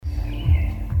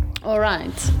All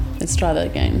right, let's try that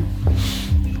again.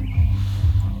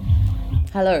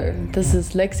 Hello, this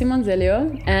is Lexi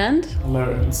Monzelio and...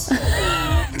 Lawrence.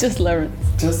 Just Lawrence.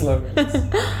 Just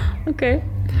Lawrence. Okay.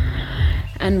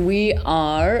 And we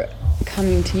are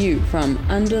coming to you from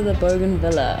under the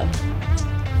Bougainvillea.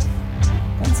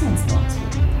 That sounds nice.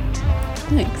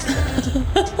 Thanks.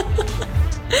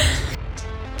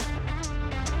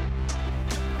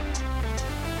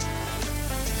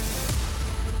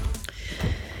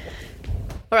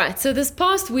 All right, so this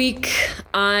past week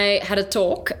I had a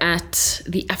talk at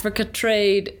the Africa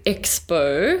Trade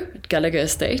Expo at Gallagher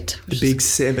Estate. The Big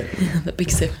Seven. The Big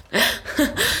Seven.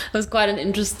 It was quite an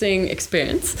interesting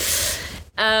experience.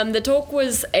 The talk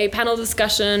was a panel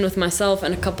discussion with myself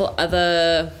and a couple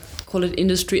other, call it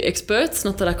industry experts.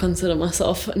 Not that I consider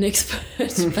myself an expert,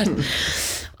 but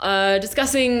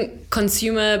discussing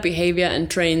consumer behavior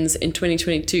and trends in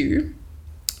 2022.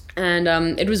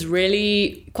 And it was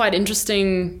really quite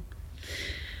interesting.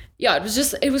 Yeah,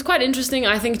 it was quite interesting,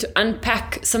 I think, to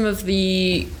unpack some of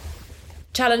the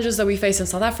challenges that we face in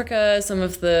South Africa, some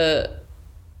of the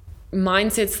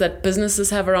mindsets that businesses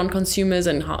have around consumers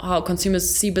and how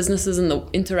consumers see businesses and the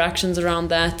interactions around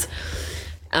that,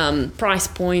 price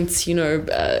points,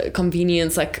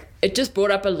 convenience. Like, it just brought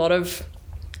up a lot of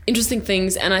interesting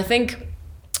things. And I think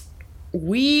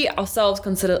we ourselves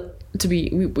consider to be,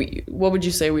 what would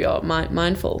you say we are?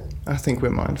 Mindful? I think we're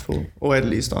mindful, or at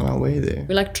least on our way there.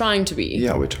 We're like trying to be.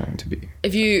 Yeah, we're trying to be.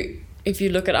 If you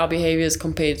look at our behaviors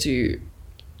compared to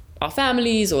our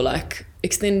families or like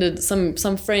extended some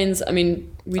friends, I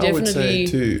mean, we definitely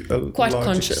to quite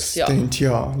conscious. Extent,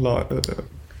 yeah.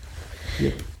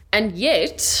 Yep. And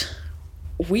yet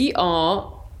we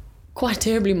are quite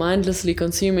terribly mindlessly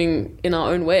consuming in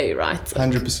our own way, right?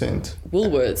 100%.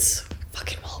 Woolworths.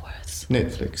 Fucking Woolworths.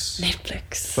 Netflix.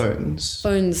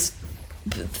 Phones.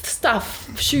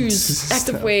 Stuff, shoes,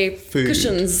 activewear, food.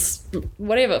 Cushions,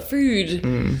 whatever, food.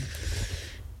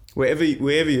 Wherever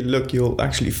you look, you'll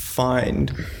actually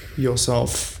find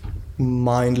yourself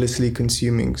mindlessly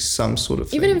consuming some sort of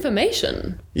thing. Even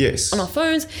information. Yes. On our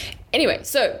phones. Anyway,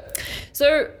 so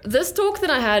this talk that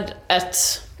I had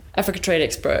at Africa Trade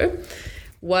Expo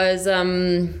was,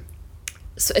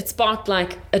 so it sparked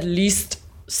like at least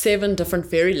 7 different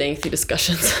very lengthy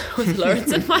discussions with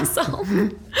Lawrence and myself.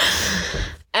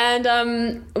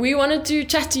 And we wanted to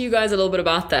chat to you guys a little bit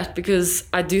about that, because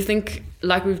I do think,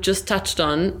 like we've just touched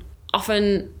on,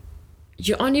 often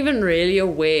you aren't even really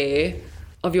aware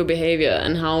of your behavior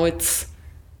and how it's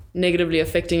negatively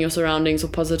affecting your surroundings or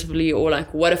positively, or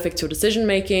like what affects your decision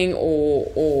making,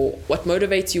 or what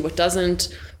motivates you, what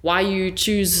doesn't, why you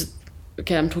choose.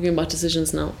 Okay, I'm talking about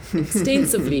decisions now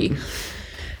extensively.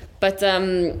 But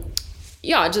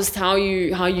just how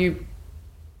you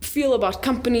feel about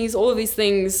companies, all of these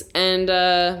things. And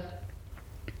to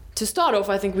start off,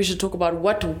 I think we should talk about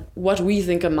what we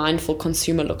think a mindful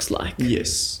consumer looks like.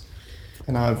 Yes.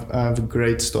 And I have a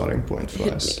great starting point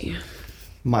for us. Hit me.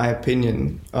 My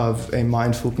opinion of a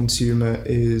mindful consumer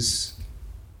is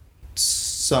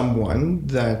someone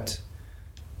that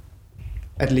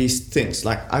at least thinks.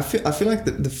 Like, I feel like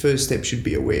the first step should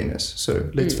be awareness. So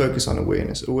let's focus on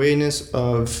awareness. Awareness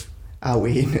of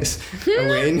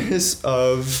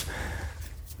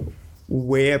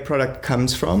where a product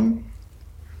comes from,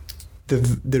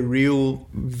 the real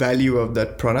value of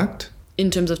that product. In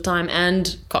terms of time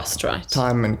and cost, right?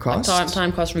 Time and cost.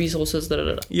 Time, cost, resources,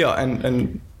 Yeah,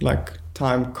 and like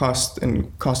time, cost,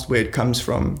 and cost where it comes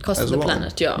from. Cost to the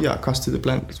planet, yeah. Yeah, cost to the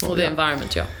planet as well. For the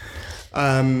environment, yeah.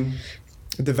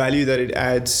 The value that it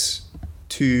adds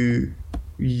to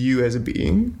you as a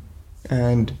being,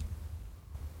 and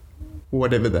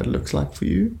whatever that looks like for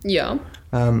you. Yeah.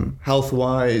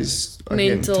 Health-wise,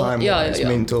 mental, again, time-wise,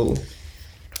 mental.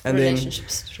 And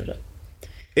relationships. Then,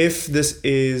 if this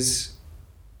is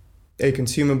a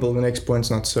consumable, the next point's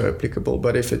not so applicable.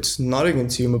 But if it's not a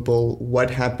consumable,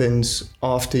 what happens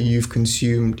after you've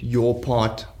consumed your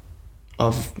part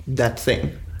of that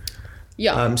thing?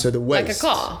 Yeah. So the waste.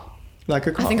 Like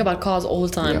a car. I think about cars all the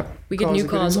time. Yeah. We get new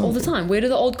cars all the time. Where do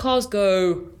the old cars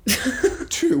go?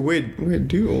 True. Where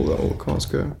do all the old cars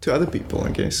go? To other people,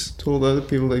 I guess. To all the other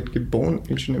people that get born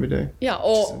each and every day. Yeah,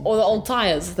 or the old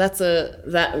tires.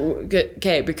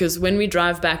 Okay, because when we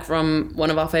drive back from one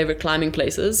of our favorite climbing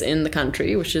places in the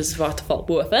country, which is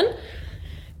Watervalboven,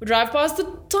 we drive past the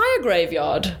tire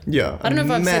graveyard. Yeah. I don't know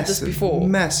if I've said this before.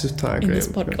 Massive tire graveyard. In this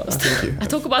podcast. I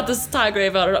talk about this tire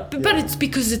graveyard, but it's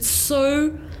because it's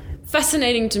so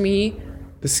fascinating to me.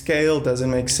 The scale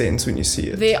doesn't make sense when you see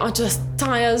it. There are just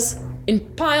tires in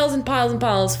piles and piles and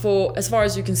piles for as far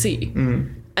as you can see.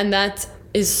 And that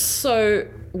is so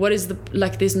what is the,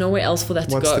 like, there's nowhere else for that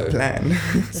to What's go. the plan?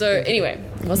 So anyway,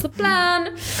 what's the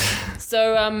plan?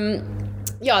 So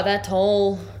that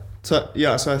whole So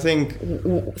I think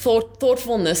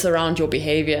thoughtfulness around your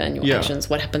behavior and your Yeah. actions,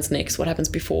 what happens next, what happens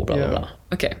before, blah, Yeah. blah, blah.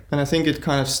 Okay. and I think it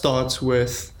kind of starts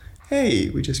with, hey,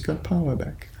 we just got power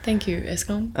back. Thank you,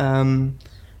 Eskom.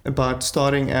 About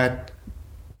starting at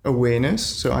awareness.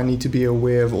 So I need to be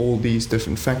aware of all these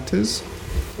different factors.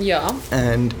 Yeah.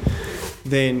 And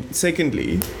then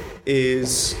secondly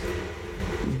is,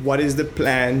 what is the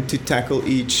plan to tackle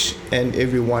each and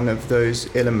every one of those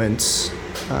elements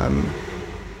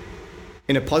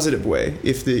in a positive way?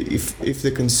 If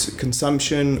the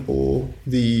consumption or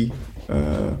the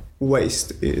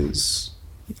waste is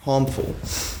harmful.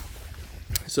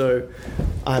 So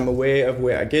I'm aware of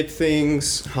where I get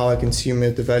things, how I consume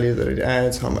it, the value that it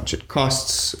adds, how much it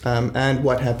costs, and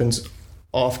what happens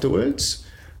afterwards.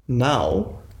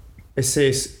 Now,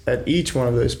 assess at each one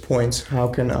of those points, how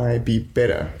can I be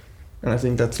better? And I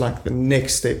think that's like the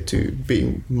next step to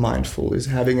being mindful, is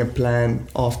having a plan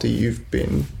after you've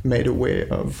been made aware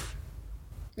of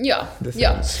Yeah, the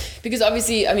yeah. things. Because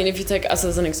obviously, I mean, if you take us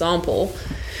as an example,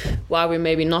 why we're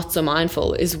maybe not so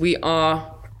mindful is we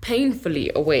are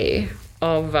painfully aware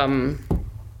of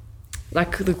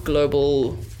like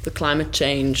the climate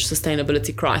change,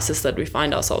 sustainability crisis that we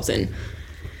find ourselves in.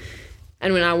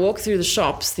 And when I walk through the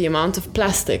shops, the amount of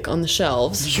plastic on the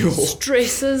shelves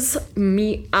stresses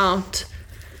me out.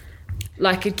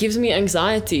 Like, it gives me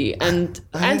anxiety and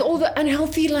all the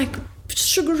unhealthy, like,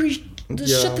 sugary shit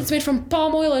that's made from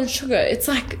palm oil and sugar. It's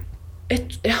like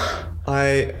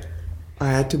I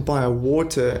had to buy a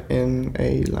water in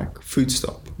a like food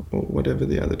stop or whatever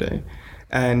the other day,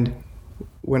 and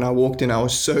when I walked in, I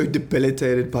was so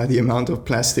debilitated by the amount of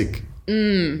plastic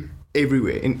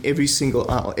everywhere, in every single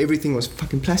aisle. Everything was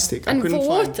fucking plastic. and I couldn't for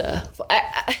find. water.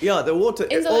 Yeah, the water.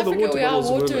 In South all the Africa, water our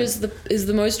bottles water were- is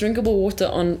the most drinkable water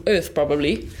on earth,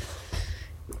 probably.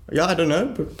 Yeah, I don't know,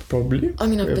 but probably. I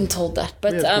mean, I've We been have- told that,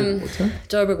 but we have good water.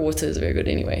 Joburg water is very good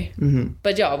anyway. Mhm.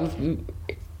 But yeah,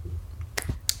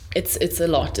 it's a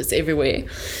lot. It's everywhere,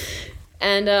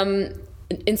 and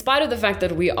in spite of the fact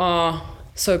that we are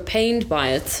so pained by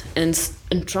it and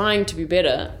trying to be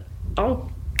better, our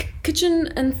kitchen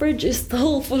and fridge is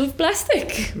still full of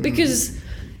plastic because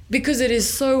it is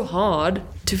so hard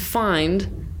to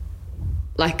find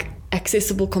like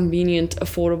accessible, convenient,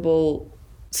 affordable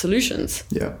solutions.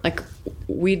 Yeah. Like,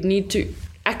 we'd need to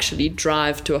actually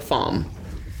drive to a farm.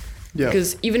 Yeah.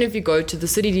 Because even if you go to the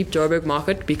City Deep Joburg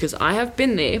market, because I have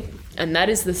been there, and that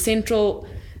is the central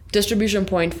distribution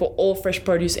point for all fresh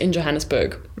produce in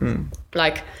Johannesburg.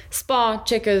 Like Spar,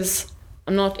 Checkers,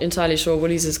 I'm not entirely sure.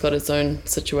 Woolies has got its own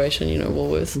situation,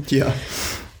 Woolworths. Yeah.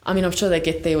 I mean, I'm sure they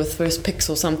get there with first picks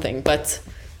or something, but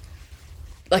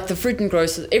like the fruit and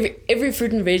grocers, every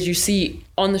fruit and veg you see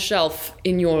on the shelf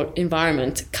in your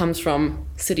environment comes from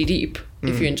City Deep,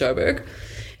 if you're in Joburg.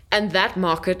 And that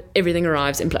market, everything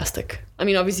arrives in plastic. I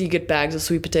mean, obviously you get bags of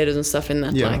sweet potatoes and stuff in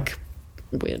that, like,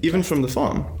 weird. Even from the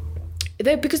farm.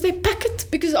 Because they pack it,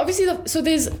 because obviously,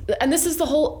 this is the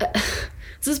whole,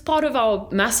 this is part of our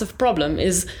massive problem,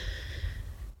 is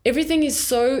everything is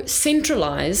so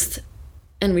centralized.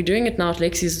 And we're doing it now at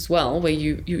Lexi's as well, where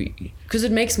you because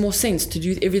it makes more sense to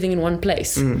do everything in one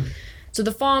place. So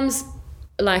the farms,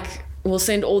 like, will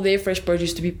send all their fresh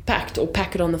produce to be packed or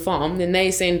pack it on the farm. Then they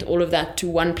send all of that to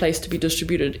one place to be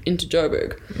distributed into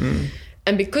Joburg.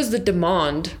 And because the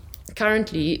demand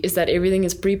currently is that everything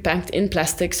is pre-packed in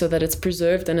plastic so that it's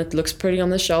preserved and it looks pretty on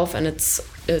the shelf and it's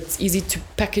easy to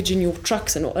package in your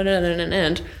trucks and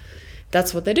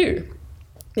that's what they do.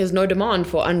 There's no demand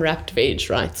for unwrapped veg,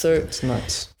 right? So It's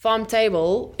nuts. Farm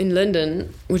Table in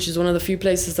Linden, which is one of the few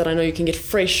places that I know you can get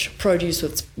fresh produce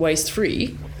that's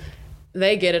waste-free,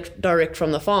 they get it direct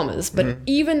from the farmers. But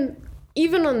even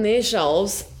on their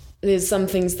shelves, there's some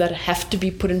things that have to be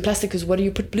put in plastic, because what do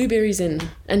you put blueberries in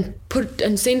and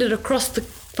send it across the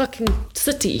fucking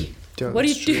city? Yeah, What do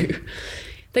that's you do?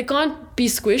 They can't be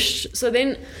squished.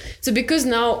 So because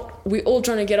now we're all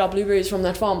trying to get our blueberries from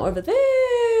that farm over there,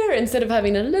 instead of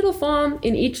having a little farm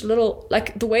in each little,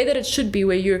 like the way that it should be,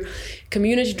 where you're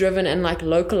community driven and like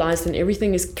localized and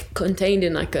everything is contained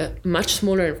in like a much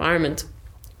smaller environment,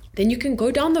 then you can go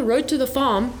down the road to the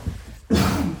farm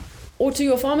or to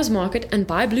your farmer's market and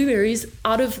buy blueberries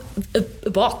out of a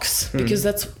box, because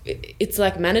it's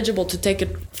like manageable to take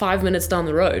it 5 minutes down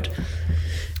the road.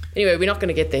 Anyway, we're not going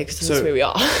to get there because that's where we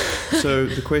are. So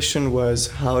the question was,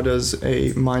 how does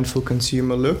a mindful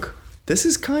consumer look? This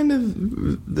is kind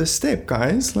of the step,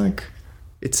 guys. Like,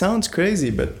 it sounds crazy,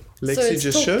 but Lexi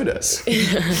just showed us.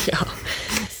 Yeah.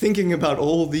 thinking about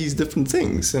all these different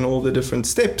things and all the different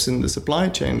steps in the supply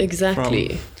chain.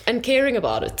 Exactly. And caring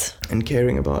about it. And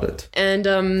caring about it. And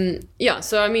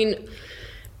so I mean,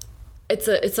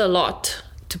 it's a lot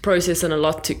to process and a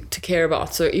lot to care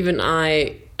about. So even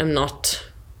I am not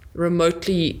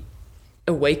remotely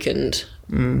awakened.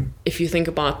 If you think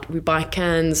about, we buy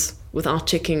cans without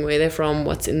checking where they're from,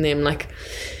 what's in them, like,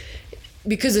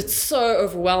 because it's so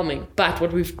overwhelming. But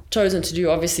what we've chosen to do,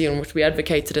 obviously, and what we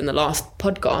advocated in the last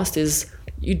podcast, is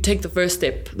you take the first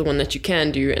step, the one that you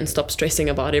can do, and stop stressing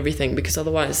about everything, because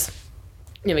otherwise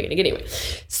you're never going to get anywhere.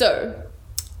 So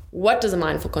what does a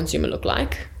mindful consumer look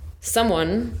like?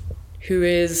 Someone who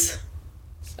is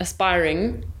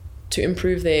aspiring to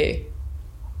improve their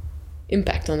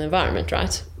impact on the environment,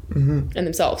 right? And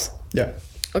themselves. Yeah.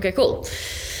 Okay, cool.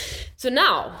 So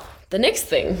now, the next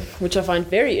thing, which I find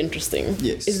very interesting,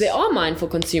 is there are mindful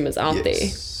consumers out there,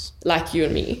 like you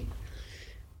and me.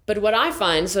 But what I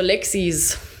find, so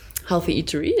Lexi's Healthy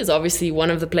Eatery is obviously one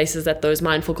of the places that those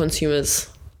mindful consumers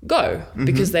go,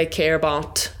 because they care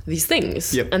about these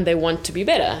things and they want to be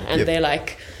better, and they're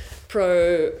like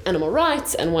pro animal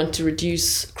rights and want to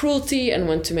reduce cruelty and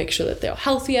want to make sure that they are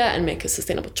healthier and make a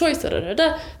sustainable choice.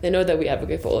 They know that we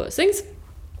advocate for all those things.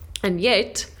 And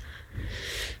yet,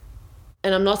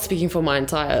 and I'm not speaking for my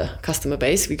entire customer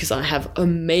base, because I have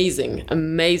amazing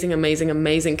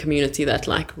community that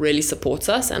like really supports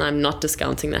us, and I'm not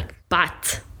discounting that.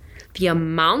 But the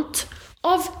amount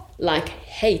of like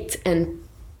hate and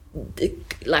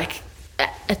like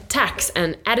attacks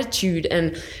and attitude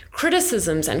and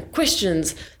criticisms and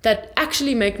questions that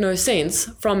actually make no sense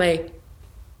from a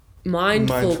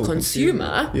mindful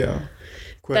consumer. Yeah.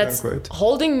 Quote that's unquote.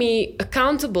 Holding me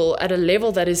accountable at a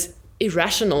level that is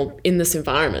irrational in this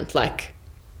environment. Like,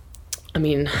 I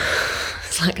mean,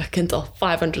 it's like I can tell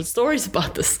 500 stories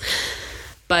about this.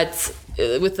 But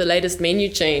with the latest menu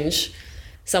change,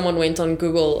 someone went on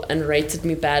Google and rated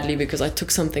me badly because I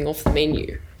took something off the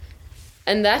menu.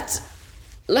 And that,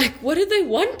 like, what do they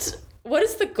want? What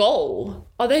is the goal?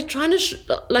 Are they trying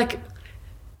to, like,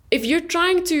 if you're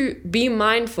trying to be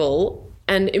mindful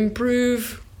and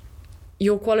improve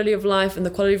your quality of life and the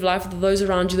quality of life of those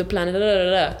around you, the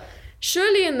planet,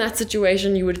 surely in that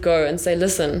situation you would go and say,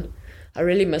 listen, I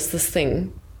really miss this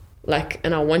thing, like,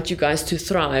 and I want you guys to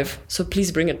thrive, so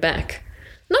please bring it back.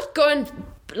 Not go and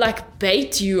like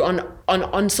bait you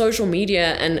on social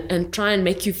media and try and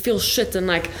make you feel shit and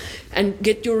like and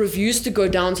get your reviews to go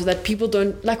down so that people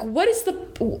don't like, what is the,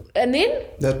 and then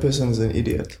that person is an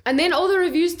idiot, and then all the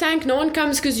reviews tank, no one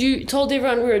comes because you told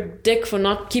everyone we're a dick for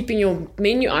not keeping your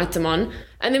menu item on,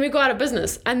 and then we go out of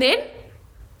business, and then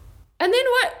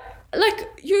what?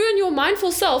 Like, you and your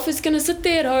mindful self is going to sit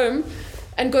there at home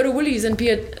and go to Woolies and be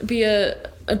a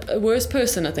worse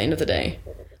person at the end of the day.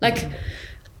 Like,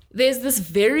 there's this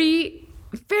very,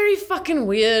 very fucking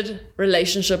weird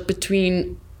relationship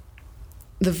between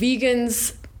the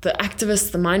vegans, the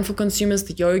activists, the mindful consumers,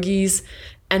 the yogis,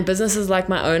 and businesses like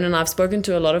my own. And I've spoken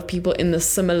to a lot of people in this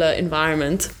similar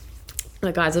environment,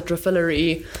 the guys at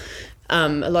Refillery, a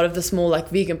lot of the small like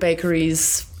vegan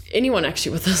bakeries, anyone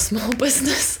actually with a small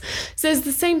business says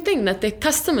the same thing, that their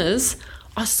customers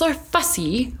are so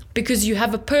fussy because you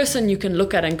have a person you can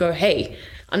look at and go, hey,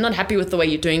 I'm not happy with the way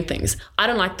you're doing things. I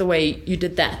don't like the way you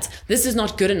did that. This is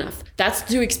not good enough. That's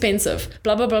too expensive.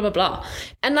 Blah, blah, blah, blah, blah.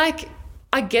 And like,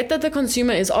 I get that the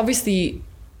consumer is obviously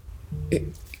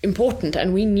important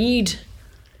and we need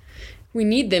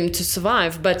them to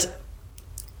survive. But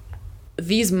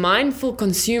these mindful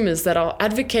consumers that are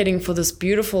advocating for this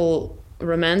beautiful,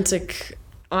 romantic,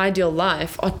 ideal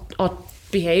life are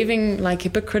behaving like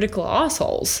hypocritical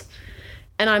assholes.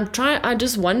 And I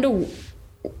just wonder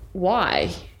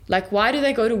why. Like, why do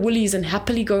they go to Woolies and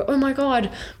happily go, oh my God,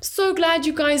 I'm so glad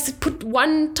you guys put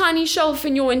one tiny shelf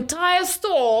in your entire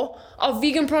store of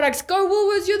vegan products. Go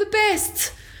Woolworths, you're the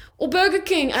best. Or Burger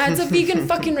King, it's a vegan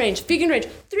fucking range. 3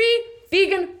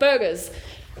 vegan burgers.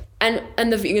 And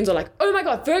the vegans are like, oh my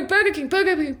God, Burger King, you're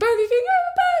the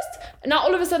best. And now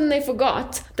all of a sudden they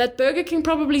forgot that Burger King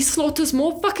probably slaughters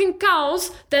more fucking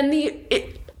cows than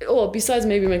besides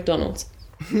maybe McDonald's.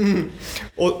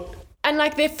 And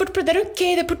like their footprint, they don't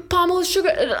care. They put palm oil,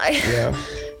 sugar. Yeah.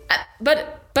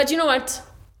 But you know what?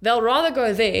 They'll rather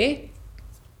go there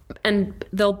and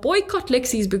they'll boycott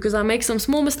Lexi's because I make some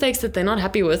small mistakes that they're not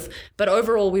happy with. But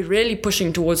overall, we're really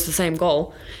pushing towards the same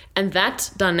goal. And that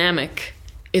dynamic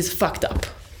is fucked up.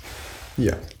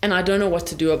 Yeah. And I don't know what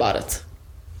to do about it.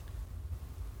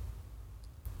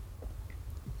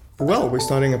 Well, we're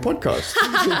starting a podcast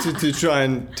to try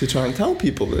and tell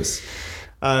people this.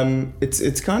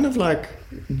 It's kind of like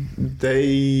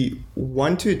they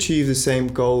want to achieve the same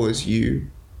goal as you,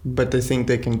 but they think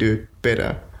they can do it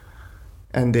better,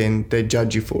 and then they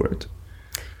judge you for it.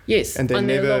 Yes, and they on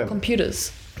their never little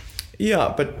computers.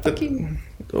 Yeah, but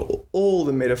all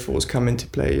the metaphors come into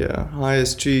play here.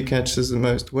 Highest tree catches the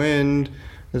most wind.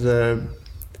 I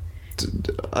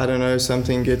don't know,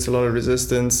 something gets a lot of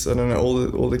resistance. I don't know,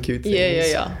 all the cute things.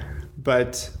 Yeah.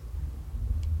 But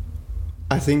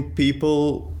I think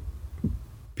people's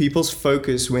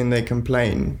focus when they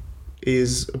complain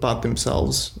is about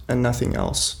themselves and nothing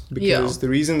else. Because the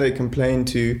reason they complain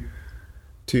to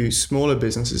smaller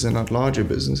businesses and not larger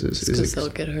businesses is because they'll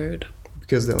get heard.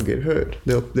 Because they'll get heard.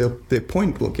 Their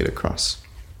point will get across.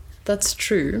 That's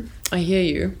true. I hear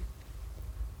you.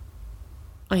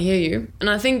 And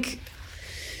I think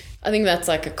that's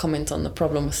like a comment on the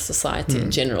problem with society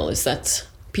in general, is that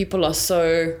people are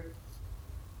so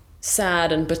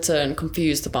sad and bitter and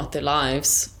confused about their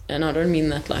lives. And I don't mean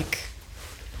that like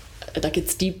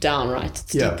it's deep down, right?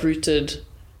 It's deep rooted.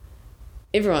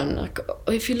 Everyone, like,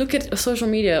 if you look at social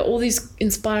media, all these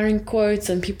inspiring quotes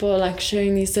and people are like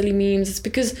sharing these silly memes, it's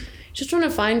because you're just trying to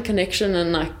find connection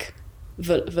and like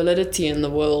validity in the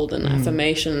world and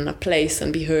affirmation and a place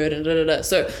and be heard and da.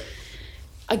 So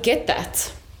I get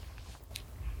that.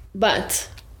 But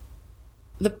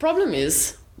the problem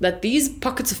is that these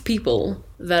pockets of people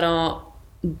that are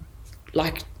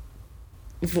like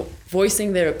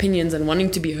voicing their opinions and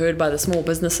wanting to be heard by the small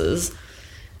businesses,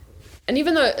 and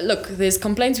even though, look, there's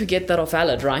complaints we get that are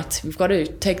valid, right? We've got to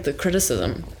take the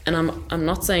criticism. And I'm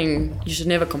not saying you should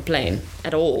never complain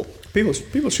at all.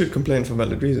 People should complain for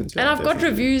valid reasons. Yeah, and I've got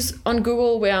reviews on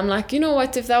Google where I'm like, you know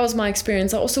what? If that was my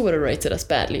experience, I also would have rated us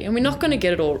badly. And we're not going to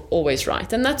get it always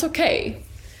right. And that's okay.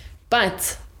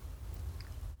 But,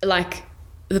 like,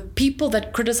 the people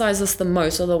that criticize us the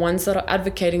most are the ones that are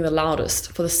advocating the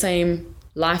loudest for the same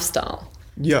lifestyle.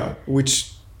 Yeah,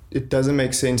 which... it doesn't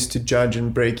make sense to judge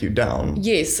and break you down.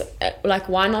 Yes, like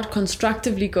why not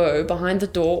constructively go behind the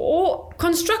door or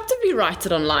constructively write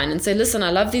it online and say, listen,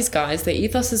 I love these guys. Their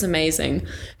ethos is amazing.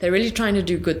 They're really trying to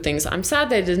do good things. I'm sad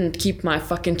they didn't keep my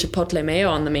fucking Chipotle mayo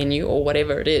on the menu or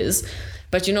whatever it is.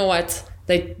 But you know what?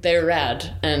 They're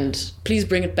rad and please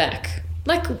bring it back.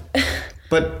 Like,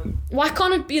 but why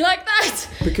can't it be like that?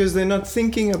 Because they're not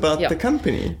thinking about the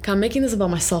company. Okay, I'm making this about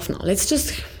myself now. Let's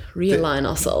just... realign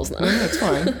ourselves now. No, that's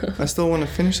fine. I still want to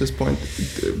finish this point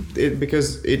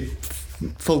because it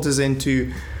filters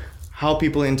into how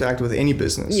people interact with any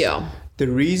business. Yeah. The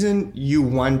reason you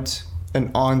want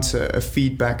an answer, a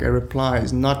feedback, a reply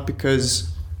is not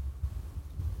because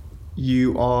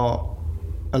you are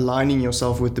aligning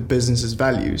yourself with the business's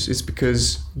values. It's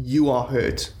because you are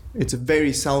hurt. It's a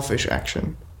very selfish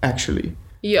action, actually.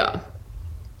 Yeah.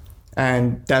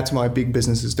 And that's why big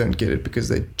businesses don't get it, because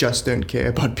they just don't care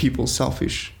about people's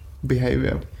selfish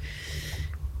behavior.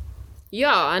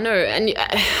 Yeah, I know.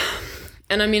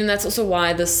 And I mean, that's also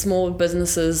why the small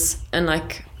businesses, and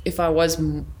like if I was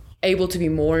able to be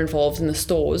more involved in the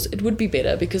stores, it would be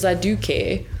better because I do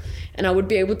care. And I would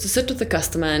be able to sit with the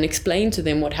customer and explain to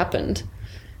them what happened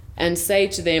and say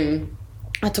to them,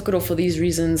 I took it off for these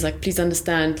reasons. Like, please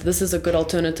understand, this is a good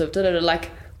alternative. Like,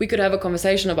 we could have a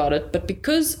conversation about it. But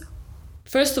because...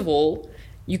 first of all,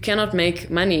 you cannot make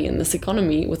money in this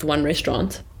economy with one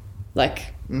restaurant.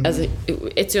 Like,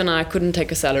 Ezio and I couldn't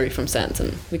take a salary from Santon.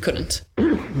 We couldn't.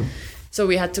 So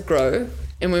we had to grow.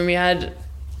 And when we had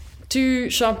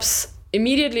 2 shops,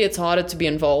 immediately it's harder to be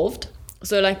involved.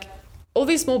 So, like, all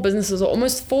these small businesses are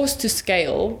almost forced to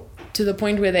scale to the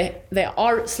point where they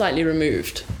are slightly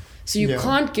removed. So you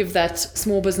can't give that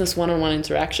small business one-on-one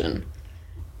interaction.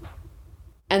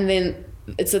 And then...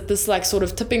 it's at this like sort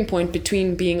of tipping point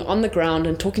between being on the ground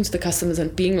and talking to the customers and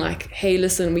being like, hey,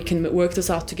 listen, we can work this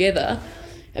out together,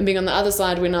 and being on the other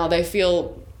side where now they feel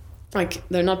like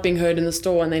they're not being heard in the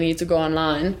store and they need to go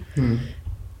online.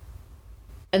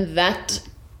 And that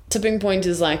tipping point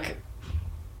is like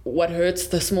what hurts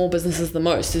the small businesses the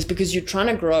most, is because you're trying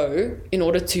to grow in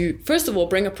order to, first of all,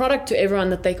 bring a product to everyone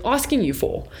that they're asking you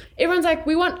for. Everyone's like,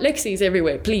 we want Lexi's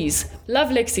everywhere, please. Love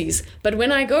Lexi's. But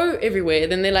when I go everywhere,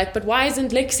 then they're like, but why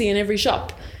isn't Lexi in every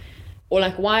shop? Or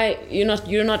like, why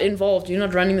you're not involved, you're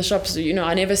not running the shops,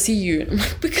 I never see you. I'm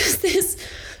like, because there's,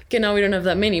 okay, now we don't have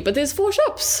that many, but there's 4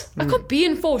 shops. I can't be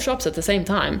in 4 shops at the same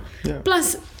time. Yeah.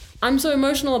 Plus, I'm so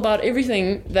emotional about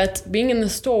everything that being in the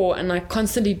store and like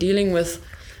constantly dealing with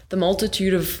the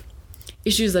multitude of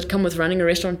issues that come with running a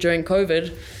restaurant during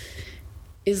COVID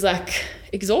is like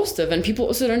exhaustive, and people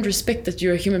also don't respect that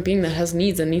you're a human being that has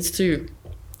needs and needs to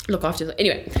look after yourself.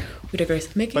 Anyway, we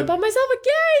digress. Making about myself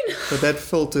again. But that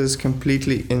filters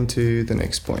completely into the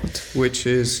next point, which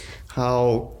is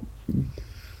how,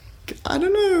 I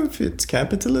don't know if it's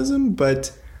capitalism,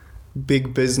 but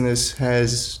big business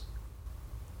has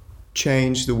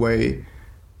changed the way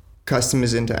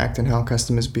customers interact and how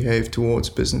customers behave towards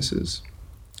businesses.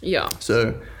 Yeah.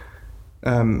 So,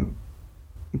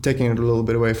 taking it a little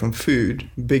bit away from food,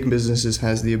 big businesses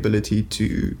has the ability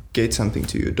to get something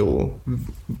to your door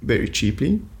very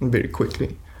cheaply and very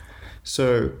quickly.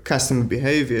 So customer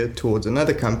behavior towards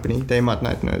another company, they might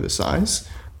not know the size,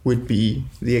 would be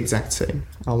the exact same.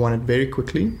 I want it very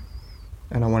quickly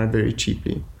and I want it very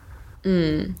cheaply.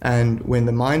 And when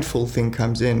the mindful thing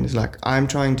comes in, it's like, I'm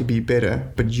trying to be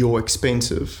better, but you're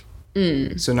expensive.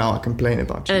 So now I complain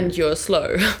about you. And you're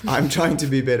slow. I'm trying to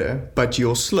be better, but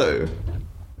you're slow.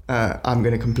 I'm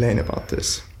going to complain about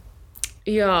this.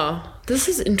 Yeah, this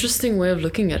is an interesting way of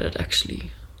looking at it,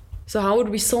 actually. So how would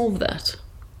we solve that?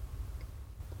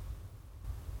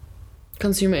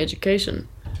 Consumer education.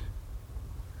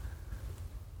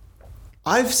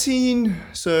 I've seen,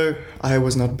 so I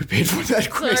was not prepared for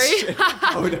that question.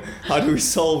 How do we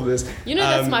solve this? You know,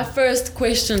 that's my first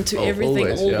question to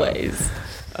everything, always.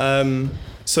 Yeah.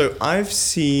 So I've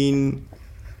seen,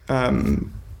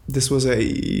 this was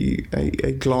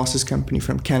a glasses company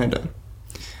from Canada.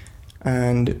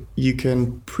 And you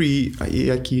can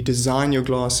you design your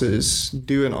glasses,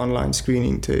 do an online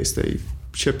screening test. They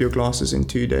ship your glasses in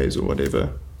 2 days or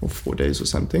whatever, or 4 days or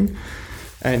something.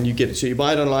 And you get it. So you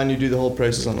buy it online, you do the whole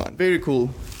process online. Very cool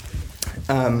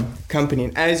company.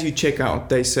 And as you check out,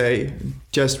 they say,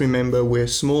 just remember, we're a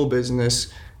small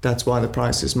business. That's why the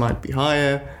prices might be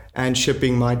higher and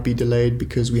shipping might be delayed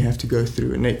because we have to go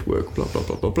through a network, blah, blah,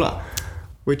 blah, blah, blah.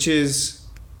 Which is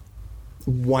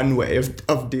one way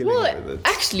of dealing with it.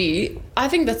 Actually, I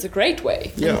think that's a great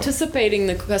way. Yeah. Anticipating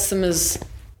the customer's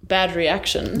bad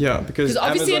reaction. Yeah, because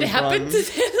obviously Amazon it happened to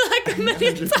them like a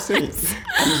million 100%. times.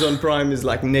 Amazon Prime is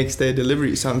like next day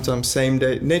delivery, sometimes same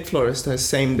day. Netflorist has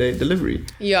same day delivery.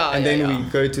 And then we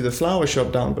go to the flower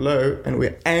shop down below and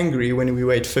we're angry when we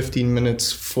wait 15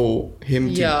 minutes for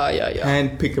him to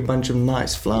hand pick a bunch of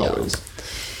nice flowers.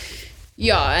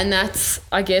 Yeah, and that's,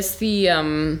 I guess, the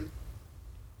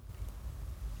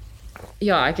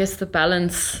the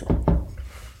balance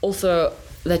also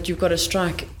that you've got to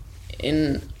strike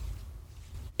in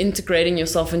integrating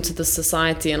yourself into the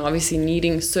society and obviously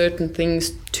needing certain things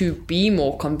to be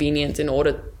more convenient in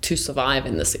order to survive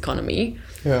in this economy.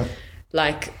 Yeah.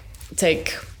 Like,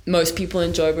 take most people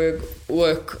in Joburg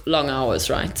work long hours,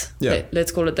 right? Yeah.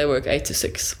 Let's call it they work 8 to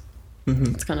 6.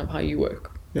 Mm-hmm. It's kind of how you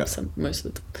work. Yeah. Most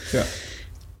of the time. Yeah.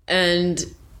 And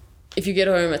if you get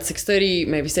home at 6:30,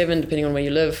 maybe 7, depending on where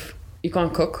you live, you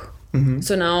can't cook. Mm-hmm.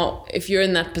 So now, if you're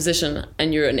in that position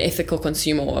and you're an ethical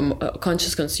consumer or a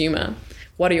conscious consumer,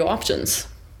 what are your options?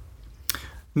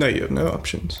 No, you have no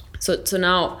options. So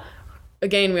now,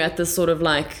 again, we're at this sort of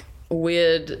like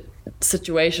weird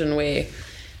situation where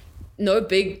no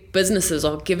big businesses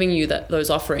are giving you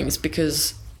those offerings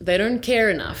because they don't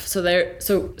care enough. So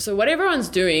what everyone's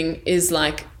doing is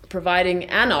like providing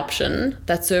an option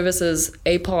that services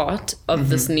a part of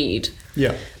this need.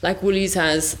 Yeah. Like Woolies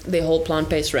has their whole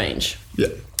plant-based range. Yeah.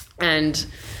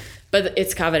 But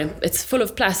it's covered it's full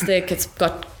of plastic. It's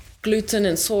got gluten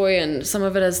and soy and some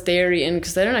of it has dairy in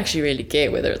because they don't actually really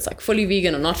care whether it's like fully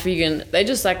vegan or not vegan. They're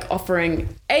just like offering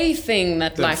a thing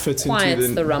that like fits quiets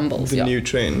into the rumbles. The new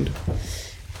trend.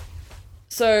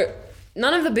 So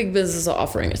none of the big businesses are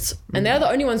offering it. And they're the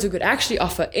only ones who could actually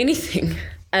offer anything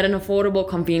at an affordable,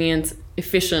 convenient,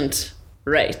 efficient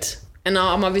rate. And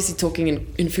now I'm obviously talking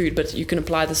in food, but you can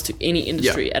apply this to any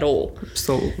industry at all.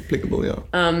 Still applicable, yeah.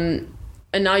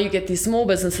 And now you get these small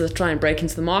businesses that try and break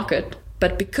into the market,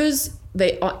 but because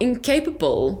they are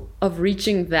incapable of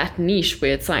reaching that niche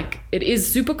where it's like, it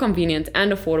is super convenient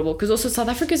and affordable, because also South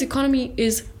Africa's economy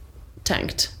is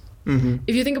tanked. Mm-hmm.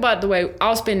 If you think about the way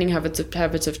our spending habits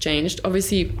have changed,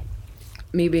 obviously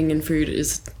me being in food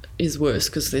is worse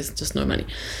because there's just no money.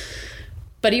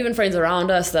 But even friends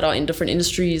around us that are in different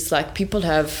industries, like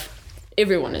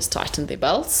everyone has tightened their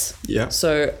belts. Yeah.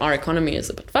 So our economy is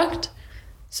a bit fucked.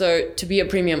 So to be a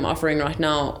premium offering right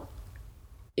now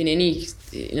in any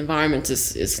environment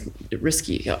is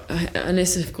risky.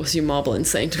 Unless, of course, you marble in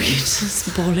St.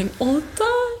 Regis bowling all the time.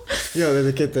 Yeah,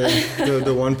 they get the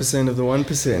 1% of the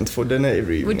 1% for dinner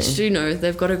every evening. Which,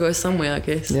 they've got to go somewhere, I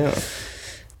guess. Yeah.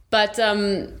 But,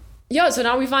 so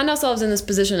now we find ourselves in this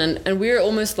position and we're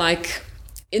almost like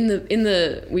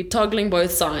we're toggling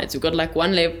both sides. We've got like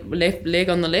one leg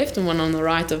on the left and one on the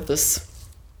right of this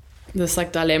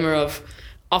like dilemma of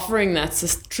offering that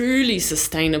truly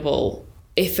sustainable,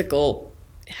 ethical,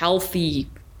 healthy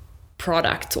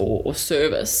product or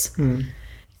service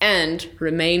and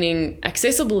remaining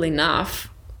accessible enough,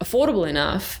 affordable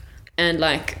enough, and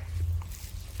like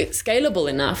scalable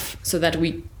enough so that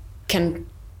we can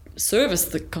service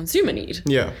the consumer need.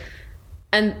 Yeah.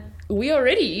 And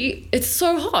it's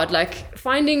so hard, like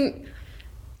finding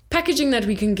packaging that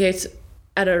we can get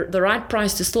at the right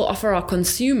price to still offer our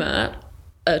consumer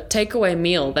a takeaway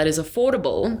meal that is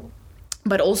affordable,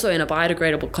 but also in a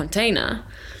biodegradable container.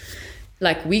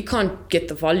 Like, we can't get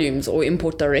the volumes or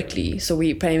import directly, so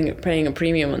we're paying a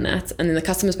premium on that, and then the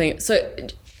customer's paying. So,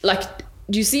 like,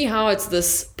 do you see how it's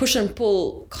this push and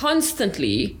pull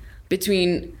constantly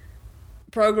between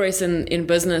progress in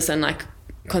business and like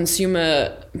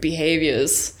consumer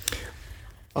behaviors?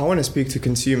 I want to speak to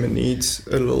consumer needs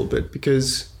a little bit,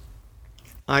 because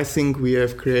I think we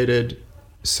have created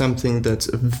something that's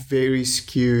a very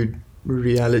skewed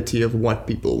reality of what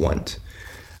people want.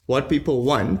 What people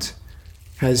want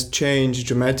has changed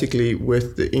dramatically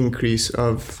with the increase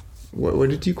of, what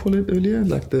did you call it earlier?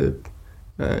 Like the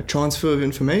transfer of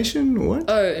information, or what?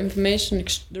 Oh,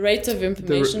 the rate of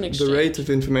information exchange. The rate of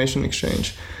information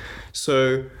exchange.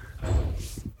 So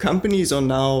companies are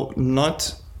now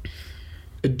not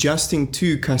adjusting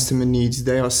to customer needs,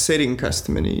 they are setting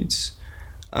customer needs.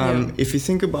 If you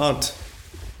think about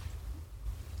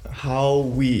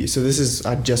how I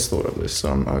just thought of this,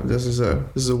 so this is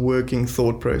a working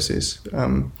thought process.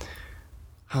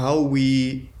 How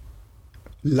we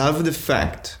love the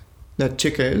fact that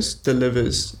Checkers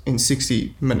delivers in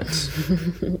 60 minutes.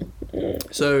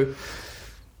 So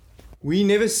we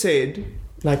never said,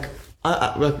 like,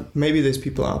 maybe there's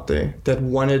people out there that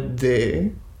wanted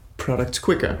their products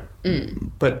quicker,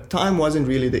 but time wasn't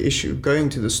really the issue. Going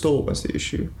to the store was the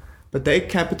issue. But they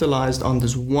capitalized on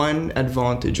this one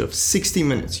advantage of 60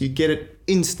 minutes. You get it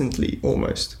instantly,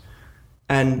 almost.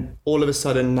 And all of a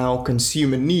sudden now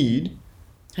consumer need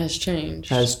has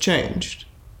changed.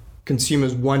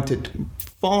 Consumers want it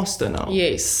faster now.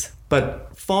 Yes.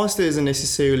 But faster isn't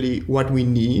necessarily what we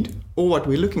need or what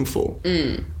we're looking for.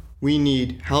 We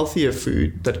need healthier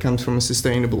food that comes from a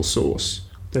sustainable source,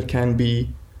 that can be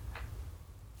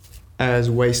as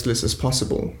wasteless as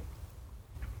possible.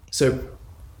 So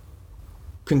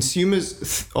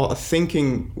consumers are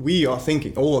thinking,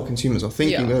 all consumers are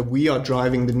thinking that we are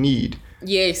driving the need.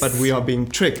 Yes. But we are being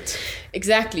tricked.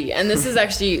 Exactly. And this is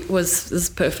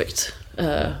perfect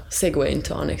segue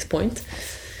into our next point.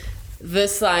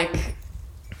 This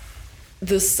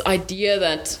idea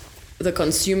that the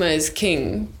consumer is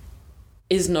king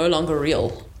is no longer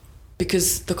real,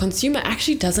 because the consumer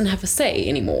actually doesn't have a say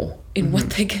anymore in what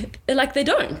they get. Like, they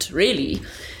don't really.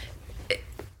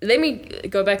 Let me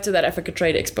go back to that Africa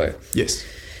Trade Expo. Yes.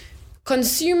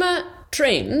 Consumer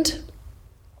trend,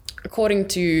 according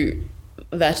to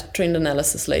that trend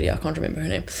analysis lady, I can't remember her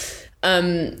name.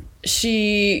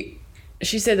 She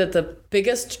said that the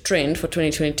biggest trend for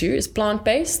 2022 is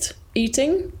plant-based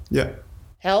eating,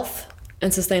 health,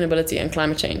 and sustainability and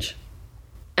climate change.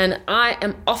 And I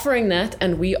am offering that,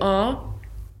 and we are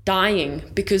dying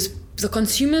because the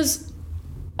consumers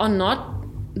are not.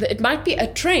 It might be a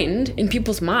trend in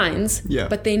people's minds,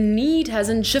 but their need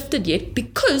hasn't shifted yet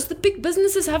because the big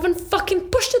businesses haven't fucking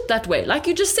pushed it that way. Like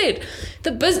you just said,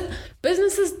 the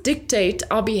businesses dictate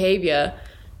our behavior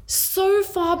so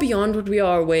far beyond what we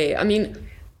are aware. I mean,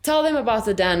 tell them about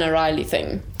the Dan O'Reilly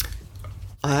thing.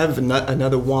 I have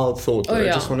another wild thought that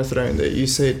I just want to throw in there. You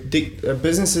said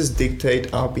businesses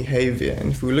dictate our behavior.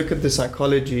 And if we look at the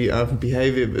psychology of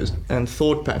behavior and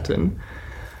thought pattern,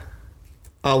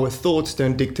 our thoughts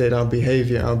don't dictate our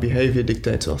behavior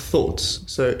dictates our thoughts.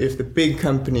 So if the big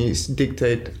companies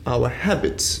dictate our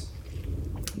habits,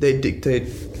 they dictate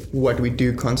what we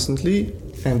do constantly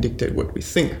and dictate what we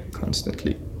think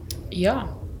constantly. Yeah.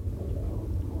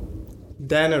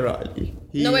 Dan O'Reilly.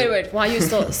 No, wait. Why are you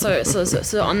still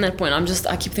so on that point?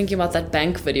 I keep thinking about that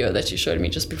bank video that you showed me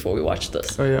just before we watched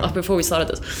this. Oh yeah. Before we started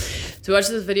this. So we watched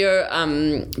this video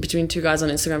between two guys on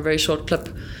Instagram, very short clip,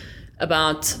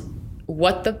 about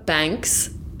what the banks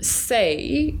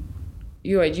say.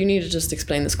 You need to just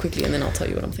explain this quickly and then I'll tell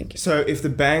you what I'm thinking. So if the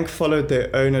bank followed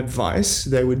their own advice,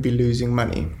 they would be losing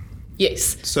money.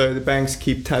 Yes. So the banks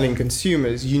keep telling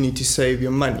consumers, you need to save your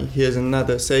money. Here's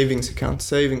another savings account.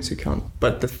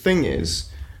 But the thing is,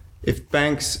 if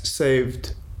banks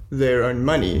saved their own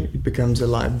money, it becomes a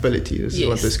liability. This is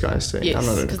what this guy's saying.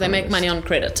 Yes, because they make money on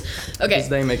credit. Okay. Because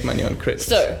they make money on credit.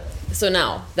 So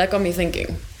now, that got me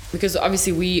thinking. Because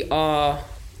obviously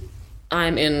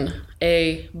I'm in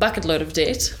a bucket load of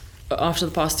debt after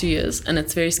the past 2 years, and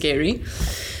it's very scary.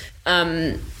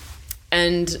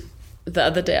 And the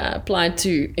other day I applied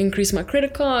to increase my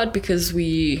credit card because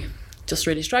we just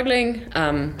really struggling.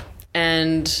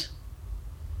 And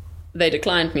they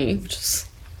declined me, which is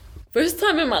first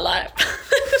time in my life.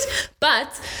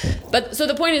 But But so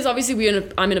the point is, obviously,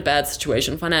 I'm in a bad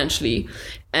situation financially,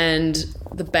 and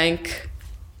the bank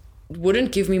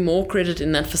wouldn't give me more credit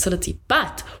in that facility.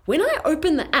 But when I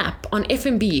open the app on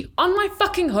FNB, on my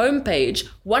fucking homepage,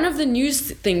 one of the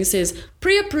news things says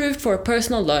pre-approved for a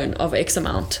personal loan of X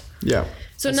amount. Yeah.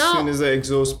 So as now, soon as they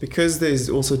exhaust, because there's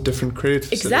also different credit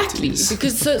facilities. Exactly.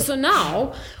 Because so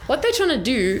now what they're trying to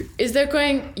do is they're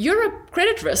going, you're a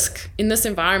credit risk in this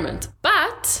environment,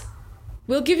 but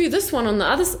we'll give you this one on the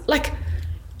other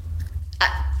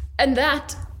and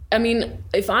that, I mean,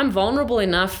 if I'm vulnerable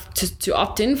enough to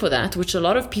opt in for that, which a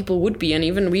lot of people would be, and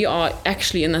even we are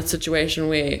actually in that situation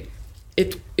where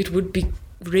it would be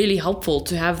really helpful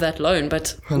to have that loan,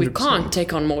 but 100%. We can't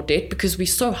take on more debt because we're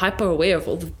so hyper aware of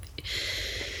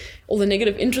all the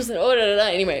negative interest and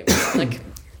anyway, like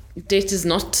debt is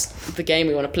not the game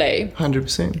we want to play.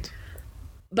 100%.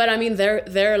 But I mean,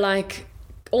 they're like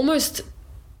almost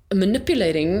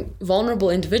manipulating vulnerable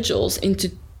individuals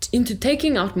into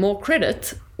taking out more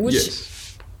credit,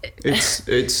 which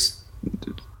it's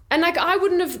and like I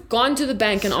wouldn't have gone to the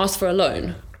bank and asked for a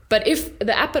loan, but if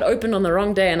the app had opened on the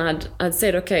wrong day and I'd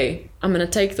said, okay, I'm gonna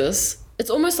take this, it's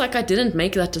almost like I didn't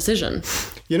make that decision.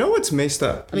 You know what's messed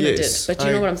up? I mean, yes, I did, but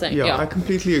you know what I'm saying? Yeah, I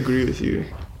completely agree with you.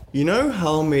 You know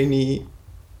how many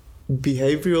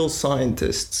behavioral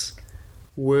scientists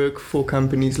work for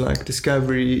companies like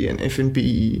Discovery and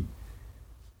F&B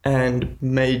and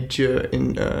major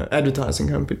in advertising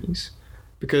companies?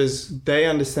 Because they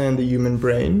understand the human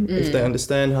brain. If they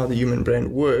understand how the human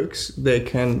brain works, they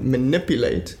can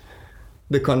manipulate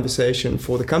the conversation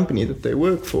for the company that they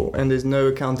work for, and there's no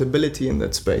accountability in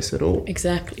that space at all.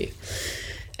 Exactly.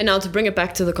 And now to bring it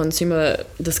back to the consumer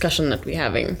discussion that we're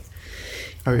having.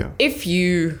 Oh yeah. If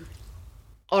you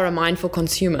are a mindful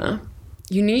consumer,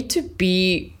 you need to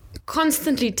be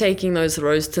constantly taking those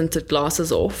rose-tinted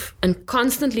glasses off and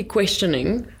constantly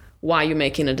questioning why you're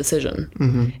making a decision.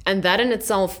 Mm-hmm. And that in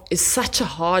itself is such a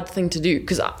hard thing to do,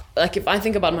 because like if I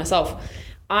think about myself,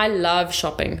 I love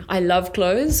shopping. I love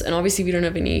clothes, and obviously we don't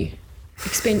have any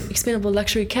expendable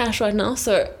luxury cash right now,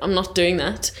 so I'm not doing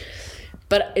that.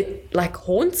 But it like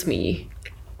haunts me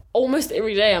almost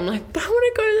every day. I'm like, but I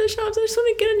want to go to the shops. I just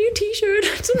want to get a new t-shirt.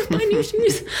 I just want to buy new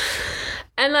shoes.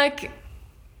 And like,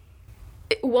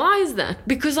 why is that?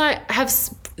 Because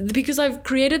I've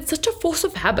created such a force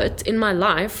of habit in my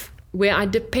life where I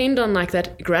depend on like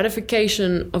that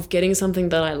gratification of getting something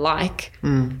that I like.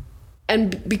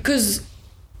 And because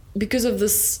of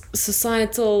this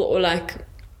societal or like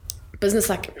business,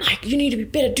 like you need to be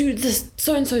better, do this,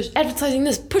 so and so advertising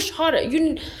this, push harder,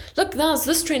 look, there's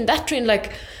this trend, that trend,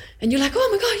 like, and you're like, oh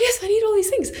my god, yes, I need all these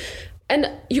things, and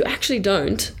you actually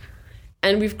don't.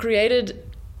 And we've created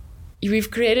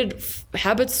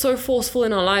habits so forceful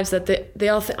in our lives that they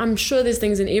are I'm sure there's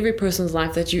things in every person's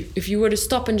life that if you were to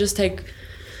stop and just take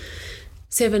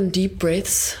 7 deep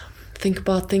breaths, think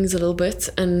about things a little bit,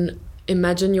 and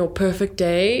imagine your perfect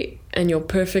day and your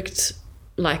perfect,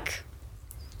 like,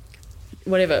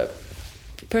 whatever,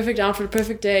 perfect outfit,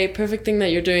 perfect day, perfect thing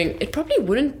that you're doing, it probably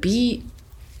wouldn't be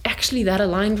actually that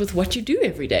aligned with what you do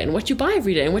every day and what you buy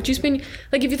every day and what you spend.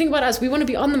 Like, if you think about us, we want to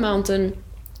be on the mountain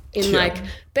in like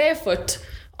barefoot,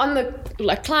 on the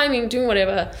like climbing, doing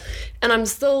whatever, and I'm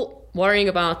still worrying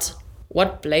about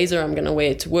what blazer I'm gonna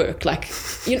wear to work. Like,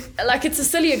 like it's a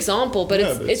silly example, but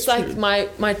it's like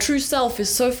my true self is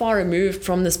so far removed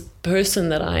from this person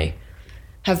that I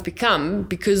have become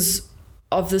because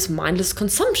of this mindless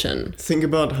consumption. Think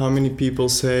about how many people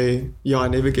say, yeah, I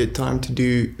never get time to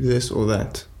do this or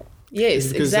that. Yes,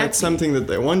 because exactly. That's something that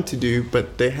they want to do,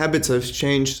 but their habits have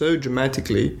changed so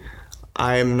dramatically.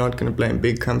 I am not going to blame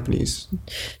big companies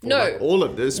for like all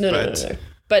of this,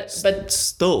 but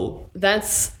still,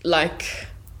 that's like,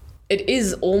 it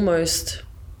is almost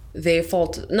their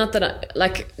fault. Not that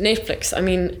like Netflix, I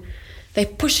mean, they're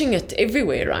pushing it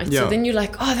everywhere, right? Yeah. So then you're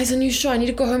like, oh, there's a new show, I need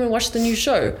to go home and watch the new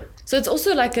show. So it's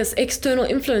also like this external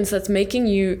influence that's making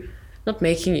you, not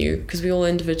making you, because we're all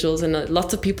individuals and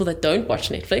lots of people that don't watch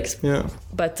Netflix. Yeah.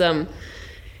 But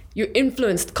you're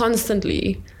influenced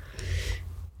constantly.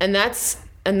 And that's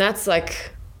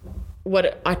like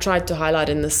what I tried to highlight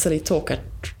in this silly talk at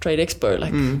Trade Expo.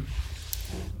 Like,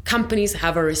 companies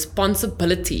have a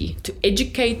responsibility to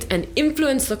educate and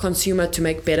influence the consumer to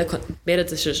make better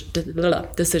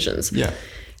decisions. Yeah.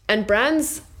 And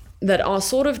brands that are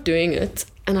sort of doing it,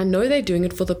 and I know they're doing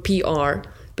it for the PR,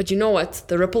 but you know what?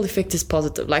 The ripple effect is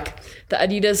positive. Like the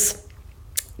Adidas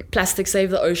Plastic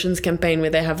Save the Oceans campaign, where